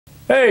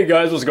Hey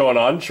guys, what's going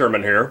on?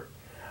 Sherman here.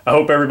 I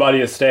hope everybody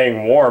is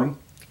staying warm.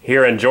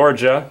 Here in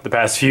Georgia, the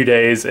past few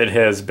days, it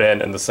has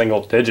been in the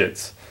single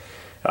digits.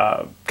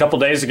 A couple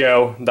days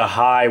ago, the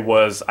high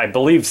was, I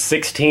believe,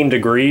 16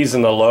 degrees,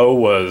 and the low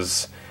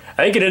was,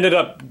 I think it ended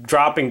up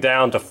dropping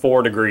down to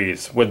 4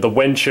 degrees, with the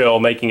wind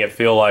chill making it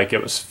feel like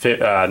it was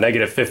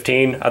negative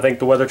 15, I think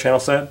the Weather Channel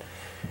said.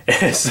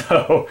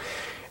 So,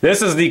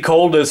 this is the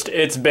coldest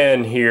it's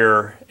been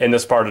here in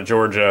this part of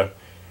Georgia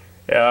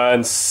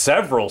in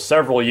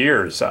several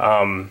years.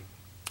 I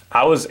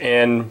was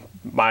in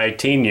my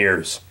teen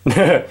years.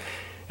 I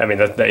mean,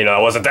 it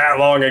wasn't that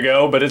long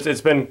ago, but it's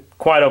been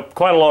quite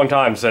a long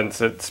time since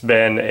it's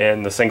been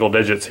in the single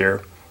digits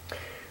here.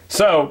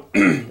 So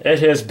it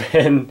has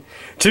been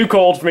too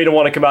cold for me to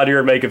want to come out here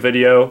and make a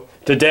video.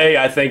 Today,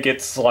 I think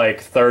it's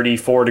like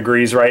 34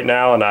 degrees right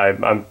now, and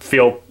I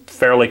feel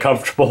fairly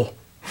comfortable.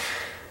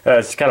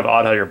 It's kind of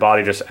odd how your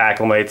body just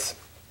acclimates.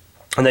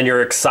 And then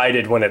you're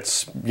excited when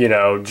it's,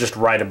 just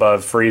right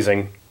above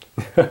freezing.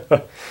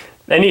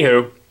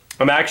 Anywho,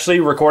 I'm actually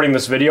recording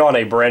this video on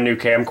a brand new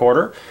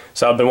camcorder.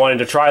 So I've been wanting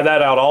to try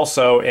that out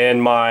also in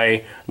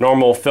my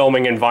normal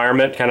filming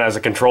environment, kind of as a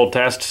controlled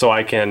test, so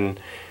I can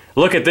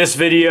look at this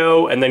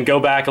video and then go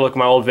back and look at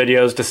my old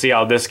videos to see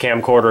how this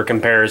camcorder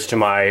compares to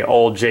my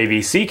old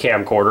JVC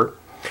camcorder.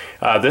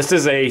 This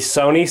is a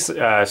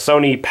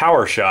Sony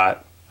PowerShot,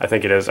 I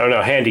think it is. Oh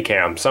no,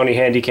 Handycam. Sony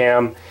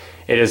Handycam.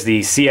 It is the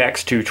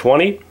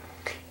CX220.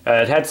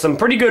 It had some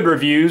pretty good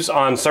reviews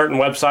on certain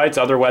websites,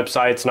 other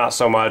websites not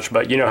so much,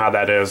 but you know how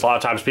that is. A lot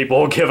of times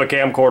people will give a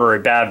camcorder a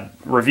bad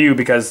review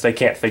because they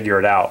can't figure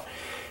it out.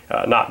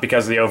 Not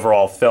because of the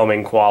overall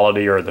filming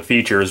quality or the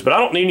features, but I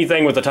don't need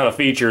anything with a ton of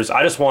features.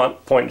 I just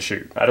want point and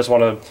shoot. I just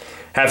want to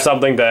have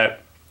something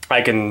that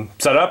I can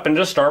set up and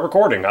just start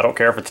recording. I don't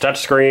care if it's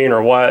touchscreen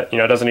or what, it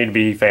doesn't need to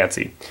be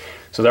fancy.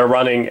 So they're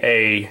running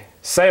a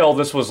sale.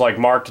 This was like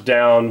marked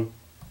down.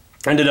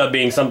 Ended up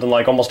being something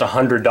like almost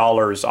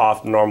 $100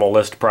 off the normal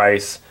list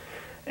price,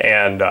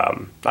 and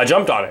I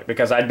jumped on it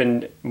because I'd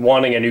been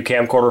wanting a new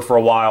camcorder for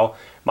a while.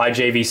 My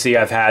JVC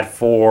I've had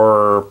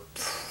for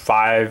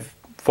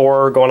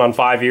 4 going on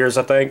 5 years,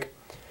 I think,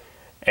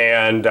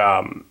 and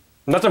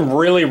nothing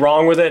really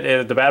wrong with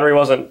it. The battery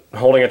wasn't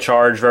holding a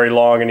charge very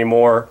long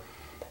anymore,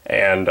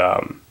 and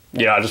I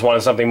just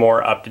wanted something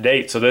more up to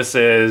date. So this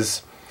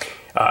is.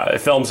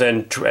 It films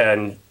in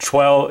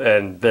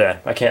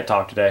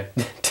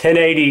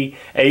 1080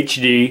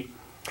 HD,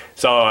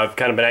 so I've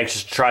kind of been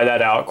anxious to try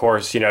that out. Of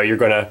course, you're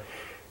going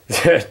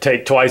to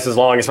take twice as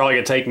long. It's probably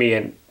going to take me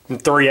in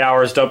 3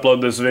 hours to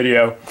upload this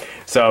video.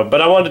 So, but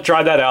I wanted to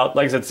try that out.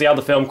 Like I said, see how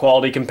the film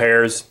quality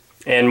compares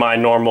in my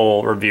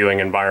normal reviewing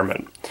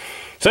environment.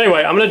 So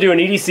anyway, I'm going to do an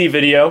EDC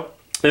video.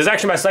 This is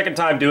actually my second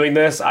time doing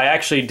this. I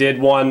actually did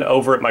one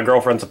over at my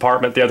girlfriend's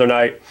apartment the other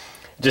night,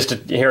 just to,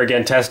 here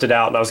again, test it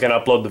out, and I was going to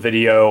upload the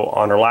video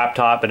on her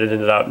laptop, but it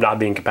ended up not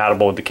being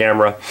compatible with the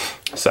camera.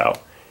 So,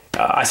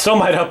 I still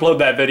might upload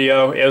that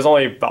video. It was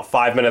only about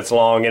 5 minutes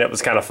long, and it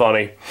was kind of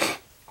funny.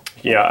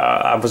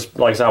 I was,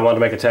 like I said, I wanted to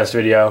make a test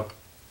video.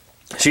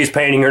 She's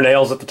painting her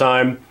nails at the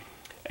time,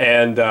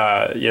 and,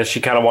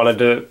 she kind of wanted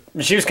to,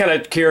 she was kind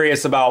of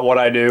curious about what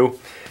I do.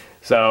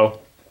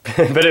 So,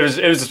 but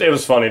it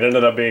was funny. It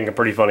ended up being a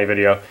pretty funny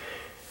video,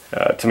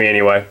 to me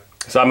anyway.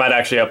 So I might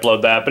actually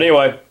upload that. But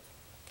anyway,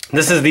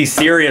 this is the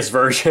serious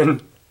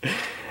version.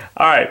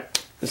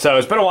 Alright, so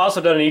it's been a while since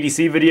I've done an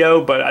EDC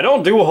video, but I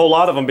don't do a whole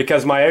lot of them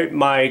because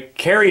my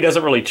carry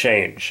doesn't really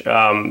change.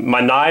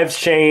 My knives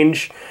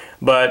change,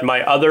 but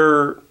my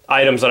other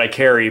items that I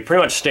carry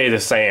pretty much stay the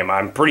same.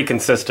 I'm pretty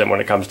consistent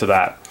when it comes to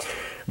that.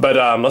 But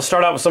let's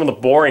start out with some of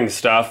the boring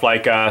stuff,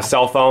 like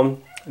cell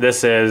phone.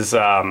 This is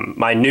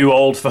my new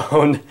old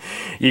phone.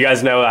 You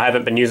guys know I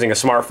haven't been using a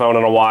smartphone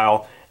in a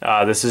while.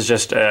 This is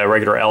just a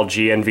regular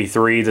LG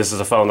NV3. This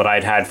is a phone that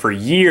I'd had for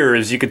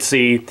years. You could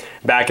see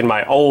back in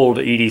my old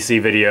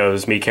EDC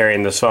videos me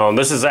carrying this phone.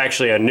 This is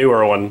actually a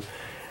newer one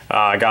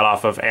I got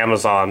off of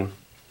Amazon.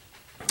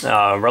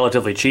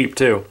 Relatively cheap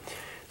too.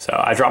 So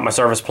I dropped my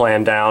service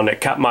plan down. It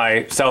cut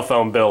my cell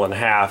phone bill in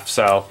half.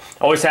 So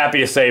always happy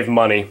to save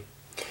money.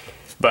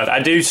 But I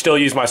do still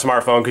use my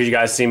smartphone because you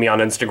guys see me on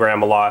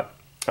Instagram a lot.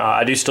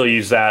 I do still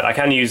use that. I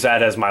kind of use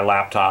that as my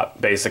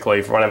laptop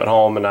basically for when I'm at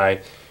home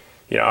and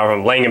if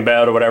I'm laying in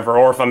bed or whatever,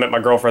 or if I'm at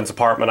my girlfriend's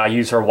apartment, I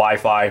use her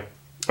Wi-Fi, and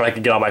I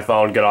can get on my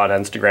phone, get on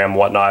Instagram and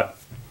whatnot.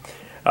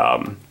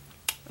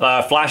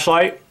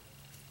 Flashlight,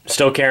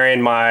 still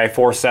carrying my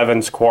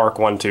 4.7's Quark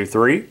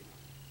 123. Let's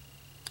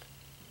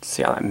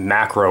see how that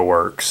macro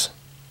works.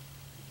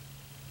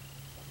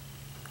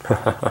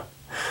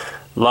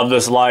 Love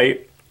this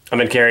light. I've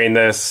been carrying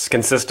this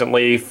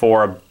consistently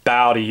for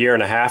about 1.5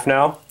 years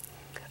now.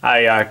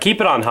 I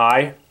keep it on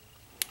high.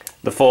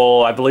 The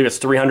full, I believe it's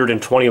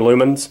 320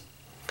 lumens.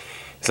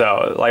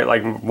 So,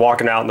 like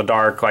walking out in the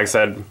dark, like I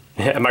said,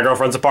 at my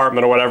girlfriend's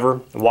apartment or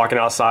whatever, walking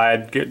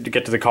outside,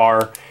 get to the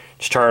car,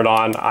 just turn it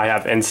on. I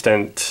have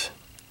instant,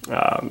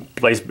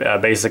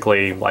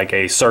 basically like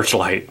a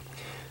searchlight.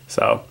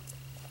 So,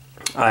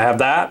 I have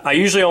that. I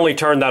usually only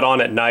turn that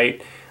on at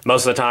night.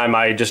 Most of the time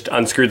I just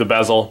unscrew the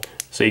bezel,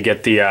 So you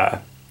get the 0.2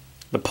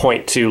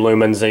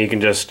 lumens, and you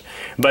can just,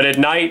 but at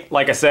night,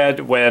 like I said,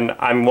 when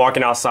I'm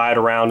walking outside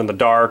around in the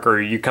dark, or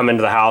you come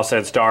into the house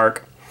and it's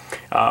dark,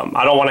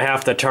 I don't want to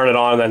have to turn it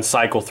on and then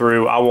cycle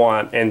through. I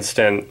want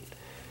instant,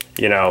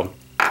 you know,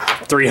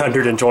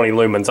 320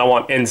 lumens. I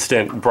want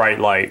instant bright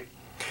light.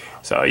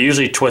 So I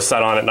usually twist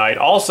that on at night.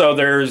 Also,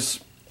 there's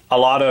a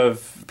lot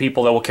of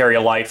people that will carry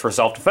a light for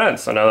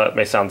self-defense. I know that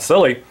may sound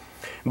silly,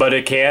 but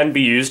it can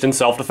be used in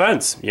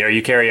self-defense. You know,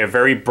 you carry a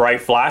very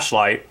bright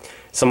flashlight,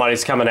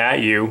 somebody's coming at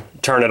you,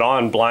 turn it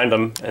on, blind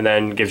them, and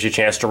then gives you a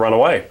chance to run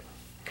away.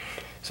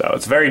 So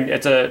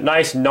it's a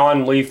nice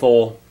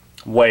non-lethal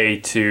way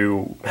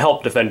to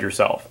help defend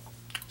yourself.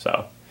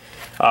 So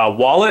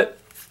wallet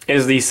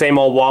is the same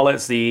old wallet.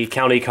 It's the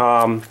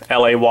CountyCom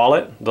LA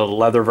wallet, the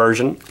leather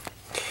version.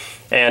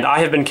 And I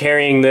have been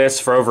carrying this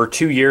for over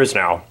 2 years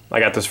now. I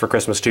got this for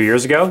Christmas 2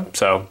 years ago,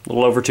 so a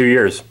little over 2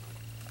 years.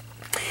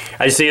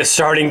 I see it's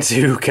starting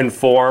to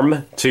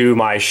conform to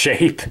my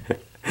shape,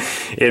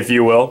 if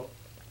you will.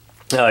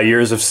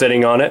 Years of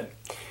sitting on it.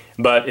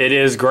 But it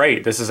is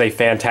great. This is a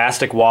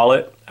fantastic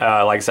wallet.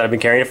 Like I said, I've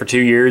been carrying it for 2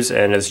 years,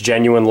 and it's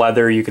genuine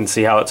leather. You can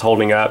see how it's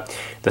holding up.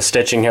 The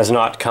stitching has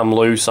not come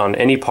loose on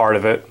any part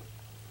of it.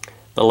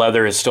 The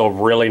leather is still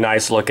really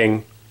nice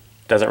looking.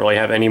 Doesn't really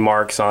have any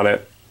marks on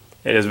it.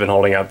 It has been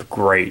holding up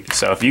great.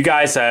 So if you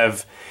guys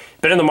have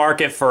been in the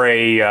market for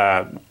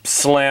a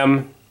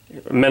slim,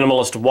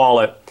 minimalist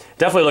wallet,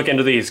 definitely look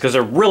into these because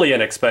they're really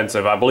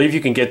inexpensive. I believe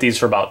you can get these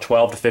for about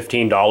 $12 to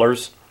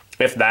 $15,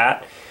 if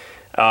that.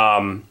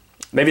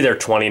 Maybe they're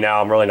 $20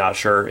 now. I'm really not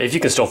sure. If you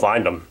can still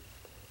find them.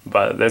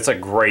 But it's a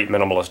great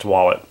minimalist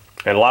wallet.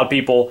 And a lot of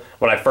people,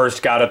 when I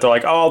first got it, they're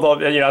like, oh,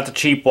 you know, it's a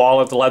cheap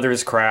wallet. The leather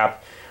is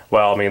crap.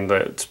 Well, I mean,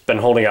 it's been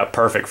holding up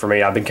perfect for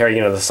me. I've been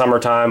carrying it in the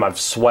summertime. I've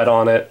sweat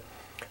on it.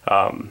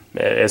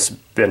 It's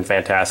been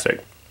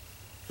fantastic.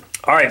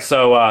 All right,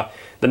 so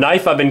the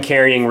knife I've been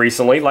carrying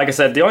recently, like I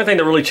said, the only thing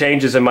that really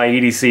changes in my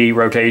EDC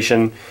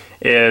rotation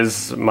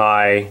is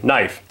my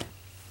knife.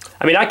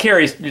 I mean, I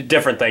carry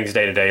different things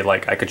day to day.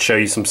 Like, I could show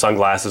you some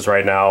sunglasses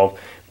right now,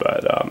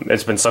 but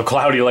it's been so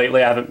cloudy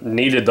lately, I haven't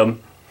needed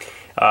them.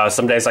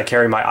 Some days I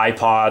carry my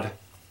iPod.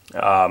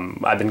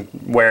 I've been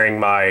wearing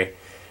my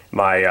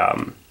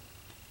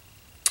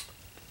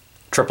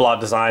Triple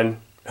Aught Design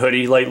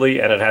hoodie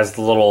lately, and it has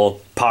the little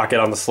pocket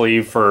on the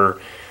sleeve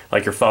for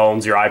like your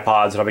phones, your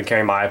iPods, and I've been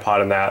carrying my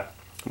iPod in that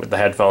with the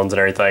headphones and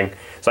everything.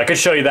 So I could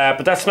show you that,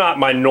 but that's not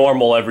my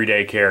normal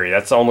everyday carry.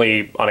 That's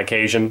only on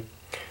occasion.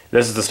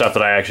 This is the stuff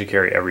that I actually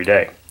carry every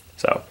day.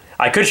 So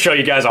I could show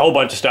you guys a whole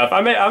bunch of stuff.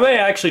 I may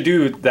actually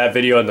do that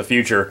video in the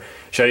future,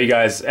 show you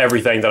guys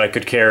everything that I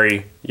could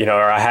carry, you know,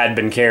 or I had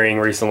been carrying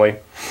recently.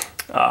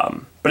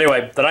 But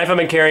anyway, the knife I've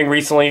been carrying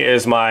recently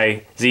is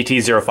my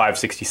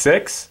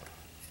ZT-0566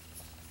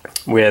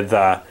 with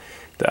the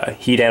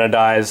heat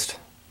anodized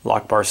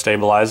lock bar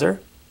stabilizer.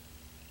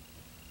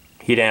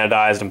 Heat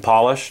anodized and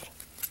polished.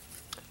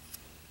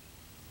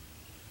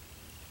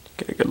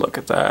 Get a good look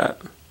at that.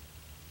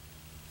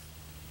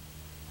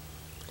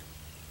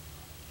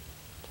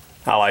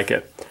 I like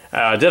it.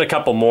 I did a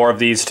couple more of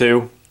these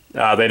too.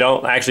 They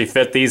don't actually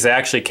fit these. They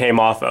actually came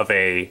off of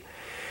a.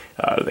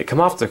 They came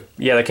off the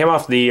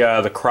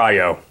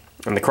Cryo,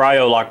 and the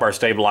Cryo lock bar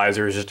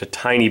stabilizer is just a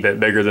tiny bit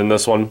bigger than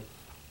this one.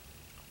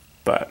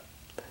 But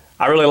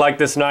I really like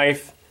this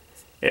knife.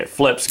 It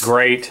flips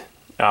great.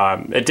 I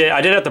did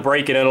have to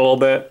break it in a little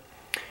bit.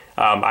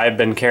 I've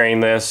been carrying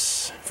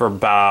this for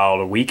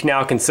about a week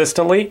now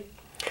consistently.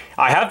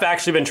 I have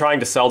actually been trying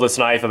to sell this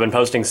knife. I've been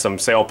posting some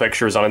sale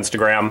pictures on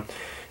Instagram.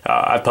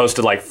 I've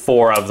posted like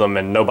 4 of them,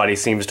 and nobody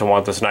seems to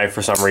want this knife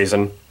for some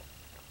reason.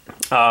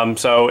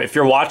 So if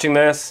you're watching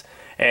this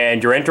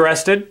and you're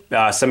interested,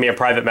 send me a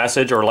private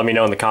message or let me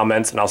know in the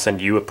comments, and I'll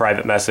send you a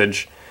private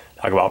message,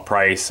 talk about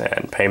price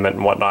and payment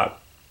and whatnot.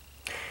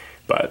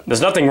 But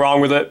there's nothing wrong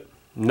with it.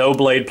 No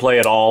blade play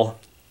at all,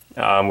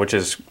 which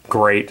is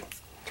great.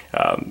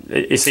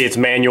 You see it's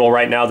manual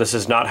right now. This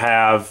does not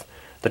have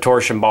the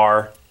torsion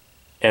bar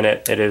in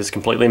it. It is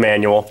completely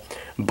manual.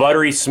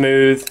 Buttery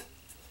smooth.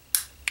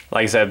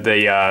 Like I said,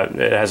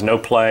 it has no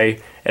play.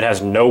 It has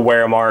no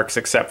wear marks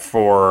except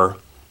for,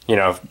 you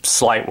know,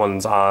 slight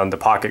ones on the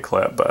pocket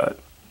clip, but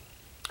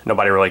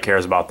nobody really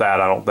cares about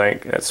that, I don't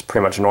think. It's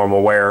pretty much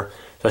normal wear,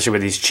 especially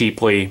with these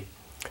cheaply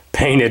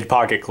painted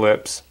pocket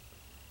clips.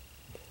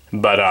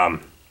 But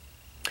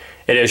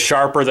it is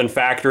sharper than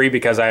factory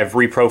because I have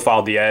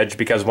reprofiled the edge,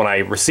 because when I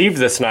received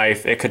this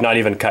knife, it could not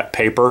even cut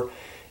paper.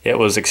 It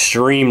was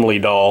extremely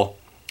dull.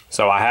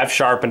 So I have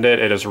sharpened it.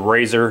 It is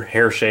razor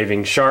hair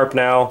shaving sharp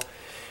now.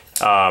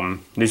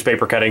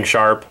 Newspaper cutting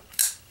sharp.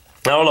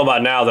 I don't know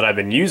about now that I've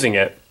been using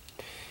it,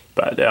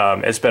 but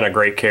it's been a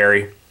great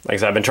carry. Like I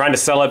said, I've been trying to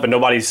sell it, but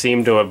nobody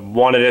seemed to have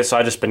wanted it, so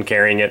I've just been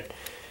carrying it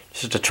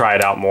just to try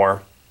it out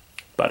more.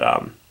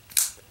 But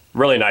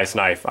really nice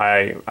knife.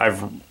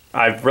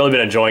 I've really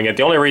been enjoying it.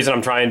 The only reason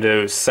I'm trying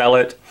to sell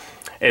it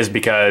is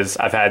because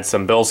I've had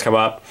some bills come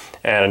up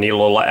and I need a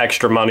little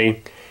extra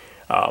money.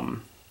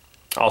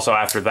 Also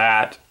after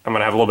that, I'm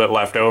gonna have a little bit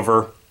left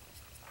over.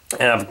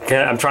 And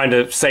I'm trying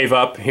to save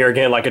up here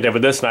again, like I did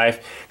with this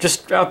knife.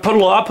 Just I'll put a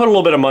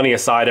little bit of money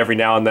aside every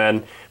now and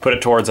then, put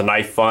it towards a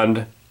knife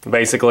fund,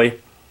 basically.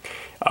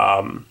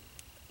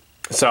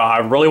 So I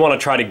really want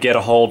to try to get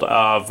a hold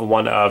of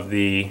one of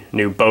the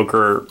new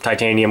Boker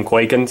titanium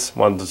Quakens,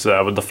 ones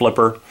with the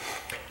flipper.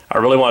 I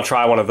really want to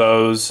try one of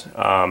those.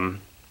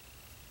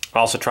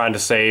 Also trying to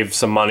save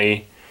some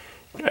money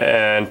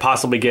and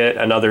possibly get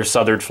another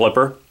Southern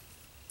flipper,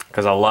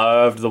 because I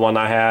loved the one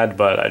I had,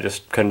 but I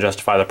just couldn't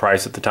justify the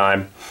price at the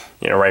time,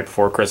 you know, right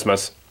before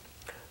Christmas.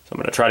 So I'm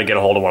going to try to get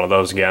a hold of one of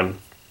those again.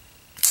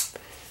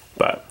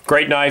 But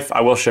great knife.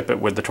 I will ship it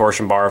with the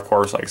torsion bar, of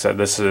course. Like I said,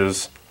 this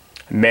is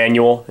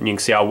manual, and you can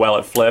see how well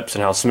it flips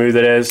and how smooth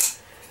it is.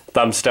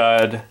 Thumb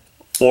stud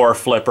or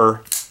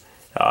flipper.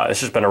 It's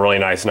just been a really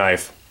nice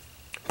knife.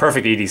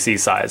 Perfect EDC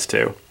size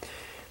too.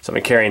 So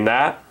I'm carrying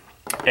that.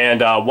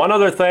 And one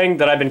other thing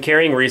that I've been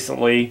carrying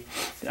recently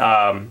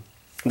that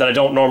I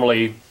don't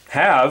normally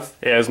have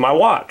is my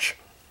watch.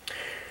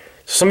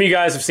 Some of you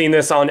guys have seen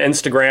this on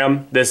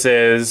Instagram. This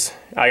is,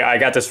 I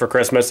got this for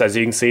Christmas. As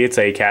you can see, it's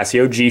a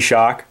Casio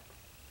G-Shock.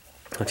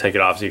 I'll take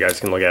it off so you guys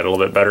can look at it a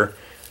little bit better.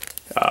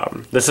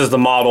 This is the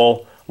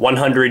model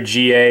 100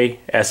 GA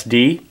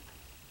SD,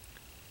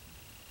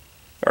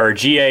 or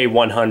GA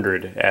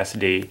 100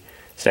 SD,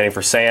 standing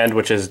for sand,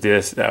 which is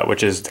this,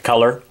 which is the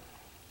color.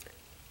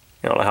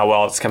 I don't know how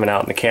well it's coming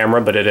out in the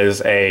camera, but it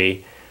is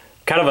a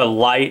kind of a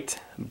light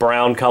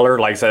brown color.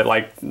 Like I said,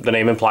 like the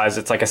name implies,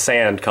 it's like a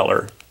sand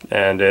color,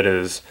 and it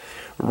is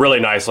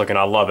really nice looking.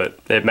 I love it.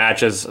 It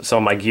matches some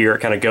of my gear. It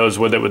kind of goes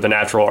with it with the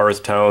natural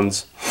earth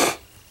tones.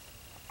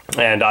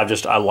 And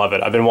I love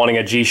it. I've been wanting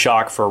a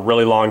G-Shock for a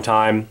really long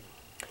time.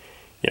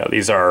 You know,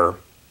 these are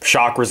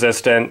shock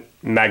resistant,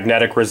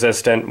 magnetic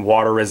resistant,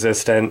 water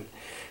resistant.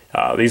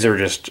 These are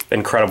just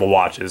incredible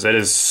watches. It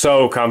is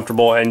so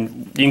comfortable,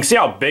 and you can see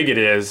how big it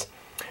is,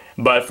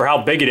 but for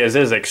how big it is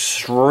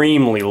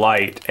extremely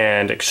light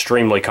and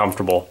extremely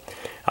comfortable.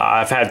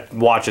 I've had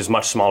watches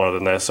much smaller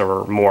than this that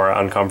were more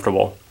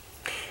uncomfortable.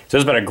 So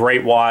it's been a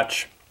great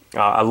watch.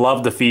 I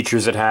love the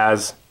features it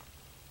has.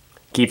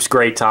 Keeps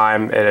great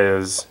time. It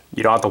is,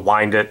 you don't have to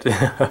wind it.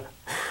 I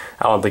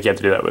don't think you have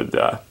to do that with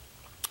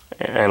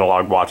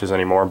analog watches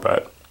anymore,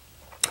 but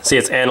see,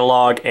 it's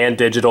analog and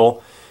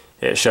digital.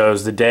 It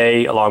shows the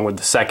day along with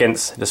the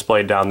seconds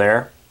displayed down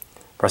there.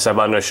 Press that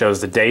button, it shows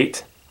the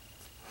date.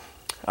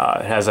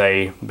 It has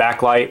a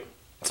backlight.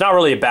 It's not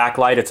really a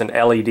backlight, it's an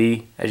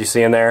LED, as you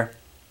see in there,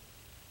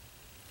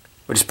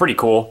 which is pretty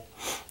cool.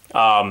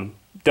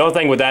 The only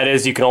thing with that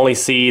is you can only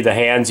see the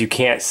hands. You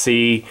can't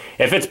see,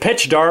 if it's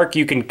pitch dark,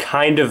 you can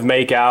kind of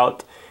make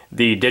out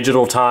the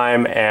digital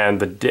time and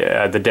the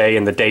day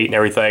and the date and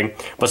everything.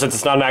 But since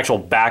it's not an actual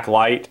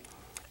backlight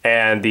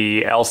and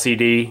the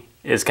LCD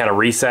is kind of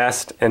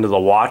recessed into the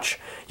watch,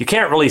 you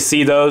can't really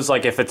see those.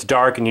 Like if it's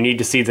dark and you need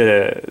to see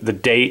the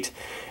date,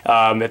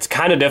 it's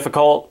kind of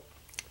difficult.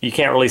 You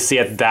can't really see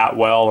it that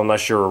well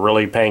unless you're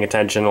really paying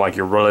attention, like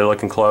you're really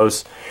looking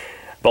close.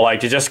 But like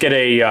to just get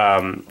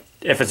a,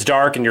 if it's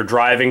dark and you're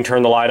driving,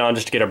 turn the light on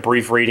just to get a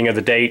brief reading of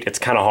the date, it's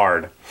kind of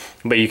hard.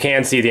 But you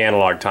can see the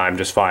analog time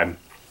just fine.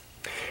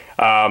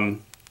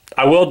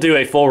 I will do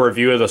a full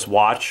review of this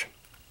watch.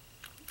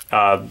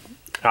 I've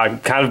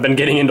kind of been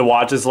getting into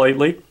watches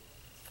lately.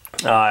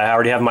 I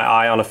already have my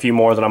eye on a few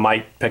more that I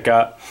might pick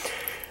up.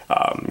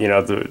 You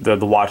know,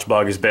 the watch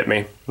bug has bit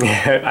me.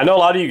 I know a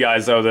lot of you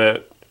guys, though,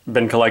 that have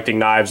been collecting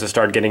knives that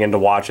started getting into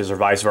watches or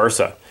vice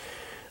versa.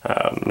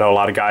 I know a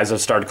lot of guys that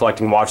started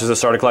collecting watches that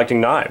started collecting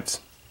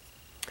knives.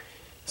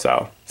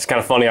 So it's kind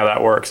of funny how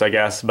that works, I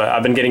guess. But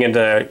I've been getting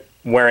into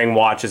wearing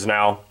watches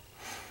now.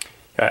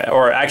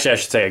 Or actually, I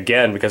should say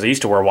again, because I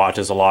used to wear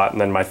watches a lot,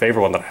 and then my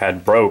favorite one that I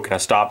had broke, and I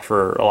stopped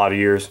for a lot of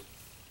years.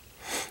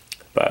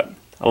 But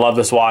I love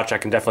this watch. I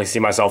can definitely see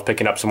myself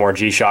picking up some more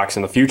G-Shocks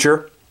in the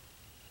future.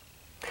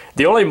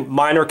 The only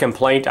minor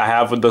complaint I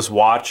have with this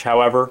watch,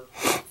 however,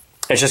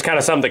 it's just kind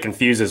of something that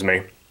confuses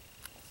me.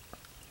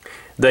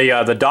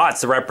 The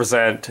dots that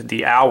represent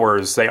the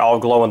hours, they all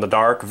glow in the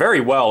dark very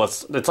well.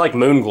 It's like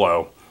moon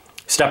glow.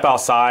 Step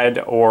outside,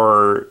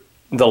 or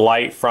the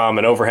light from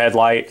an overhead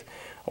light,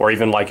 or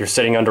even like you're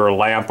sitting under a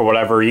lamp or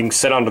whatever, you can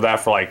sit under that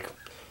for like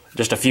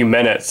just a few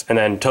minutes and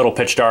then total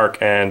pitch dark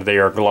and they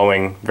are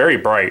glowing very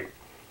bright.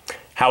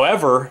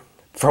 However,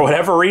 for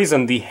whatever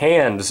reason, the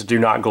hands do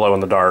not glow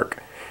in the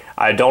dark.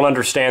 I don't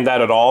understand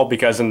that at all,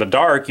 because in the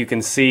dark you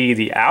can see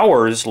the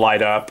hours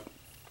light up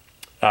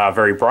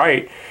very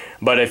bright,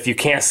 but if you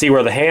can't see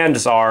where the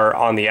hands are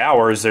on the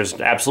hours, there's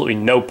absolutely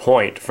no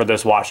point for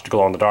this watch to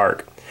glow in the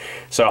dark.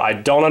 So I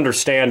don't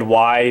understand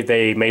why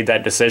they made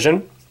that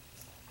decision.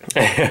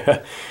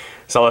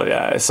 So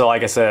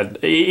like I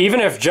said,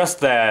 even if just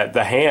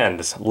the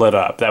hands lit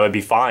up, that would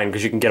be fine,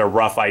 because you can get a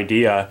rough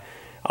idea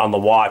on the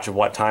watch of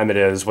what time it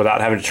is without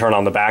having to turn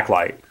on the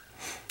backlight.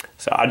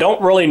 So I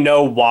don't really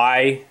know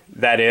why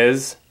that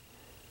is,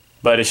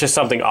 but it's just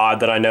something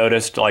odd that I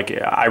noticed. Like,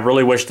 I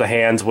really wish the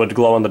hands would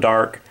glow in the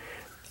dark.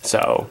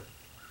 So,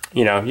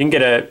 you know, you can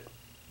get a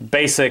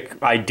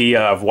basic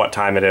idea of what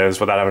time it is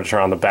without having to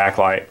turn on the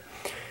backlight.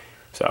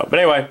 So, but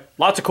anyway,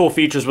 lots of cool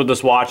features with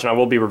this watch, and I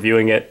will be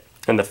reviewing it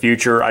in the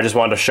future. I just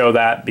wanted to show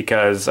that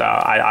because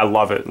I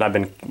love it, and I've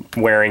been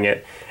wearing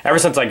it ever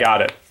since I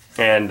got it.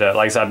 And like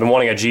I said, I've been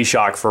wanting a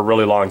G-Shock for a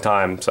really long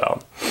time.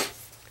 So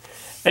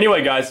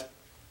anyway, guys,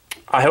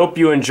 I hope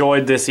you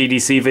enjoyed this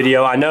EDC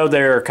video. I know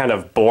they're kind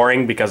of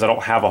boring because I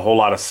don't have a whole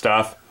lot of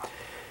stuff.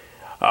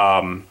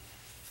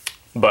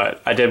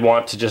 But I did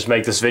want to just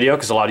make this video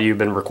because a lot of you have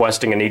been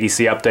requesting an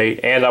EDC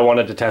update, and I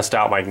wanted to test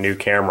out my new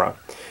camera.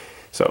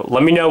 So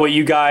let me know what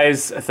you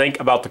guys think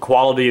about the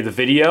quality of the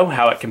video,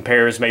 how it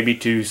compares maybe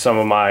to some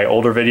of my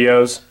older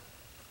videos,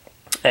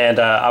 and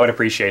I would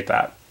appreciate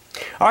that.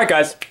 Alright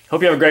guys,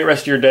 hope you have a great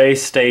rest of your day.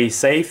 Stay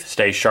safe,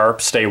 stay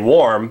sharp, stay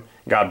warm.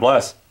 God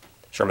bless.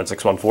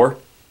 Sherman614.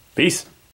 Peace.